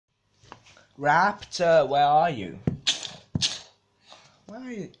Raptor, where are you?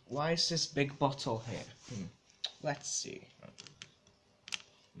 Why is this big bottle here? Let's see.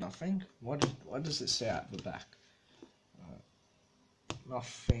 Nothing? What does it say at the back?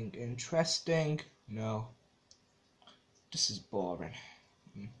 Nothing interesting. No. This is boring.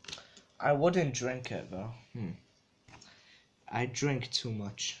 I wouldn't drink it though. I drink too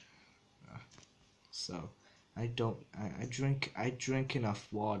much. So I don't. I drink enough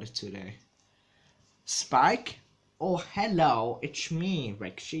water today. Spike? Oh, hello. It's me,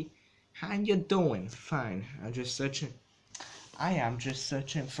 Rexy. How you doing? Fine. I am just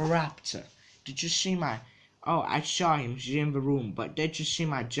searching for Raptor. Did you see my... Oh, I saw him. He's in the room. But did you see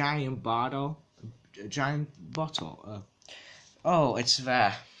my giant bottle? Oh, it's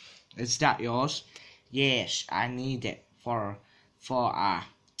there. Is that yours? Yes, I need it for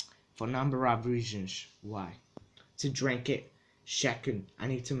number of reasons. Why? To drink it. Second, I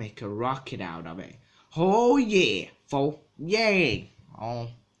need to make a rocket out of it. Oh yeah, yay! Oh,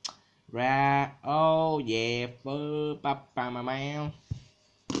 right. Oh yeah, Oh,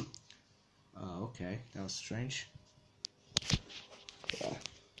 okay, that was strange. Yeah,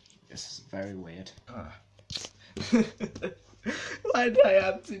 this is very weird. Why do I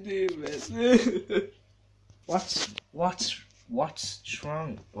have to do this? What's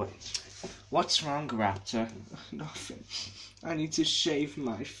wrong? What's wrong, Raptor? Nothing. I need to shave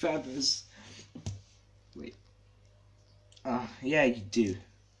my feathers. Wait. Yeah, you do.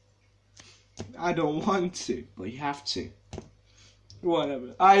 I don't want to, but you have to.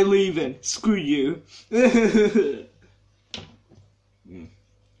 Whatever. I leaving. Screw you.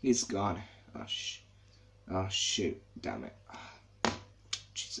 He's gone. Oh shoot. Damn it.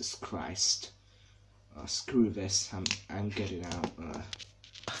 Jesus Christ. Screw this. I'm getting out.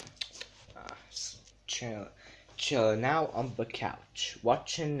 Chill now on the couch,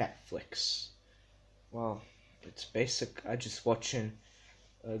 watching Netflix. Well, it's basic. I just watching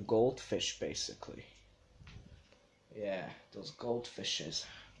goldfish basically. Yeah, those goldfishes.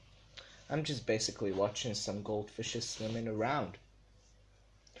 I'm just basically watching some goldfishes swimming around.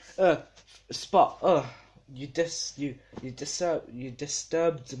 Spot. You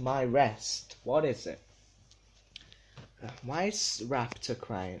disturbed my rest. What is it? Why is Raptor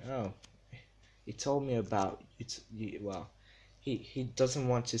crying? Oh, he told me about it. Well, he doesn't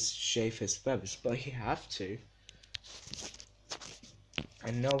want to shave his feathers, but he have to.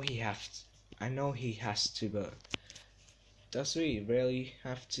 I know he has to, but does he really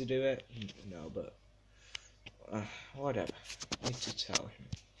have to do it? No, but whatever. I need to tell him.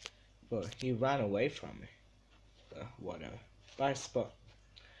 But he ran away from me. Whatever. Bye, Spot.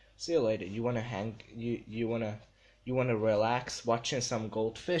 See you later. You wanna hang? You wanna relax watching some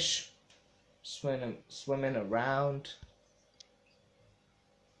goldfish swimming around?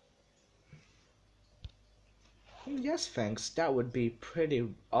 Yes, thanks. That would be pretty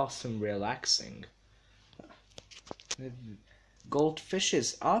awesome, relaxing.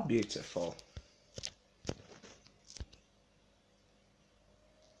 Goldfishes are beautiful.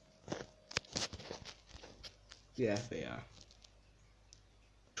 Yeah, they are.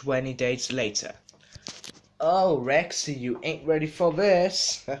 20 days later. Oh, Rexy, you ain't ready for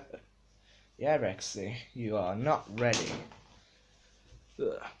this. Yeah, Rexy, you are not ready.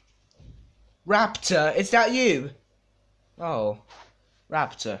 Ugh. Raptor, is that you? Oh,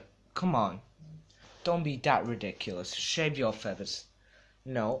 Raptor, come on. Don't be that ridiculous. Shave your feathers.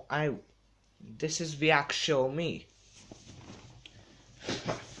 No, this is the actual me.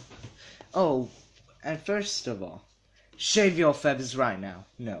 Oh, and first of all, shave your feathers right now.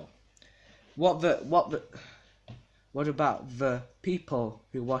 No. What about the people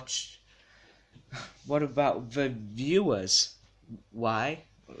who watch? What about the viewers? Why?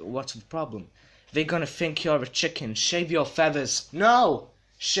 What's the problem? They're gonna think you're a chicken. Shave your feathers. No!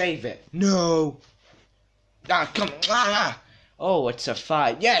 Shave it. No! Ah, come on. Ah. Oh, it's a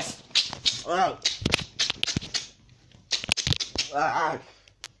fight. Yes!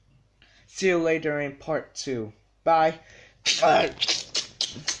 See you later in part 2. Bye.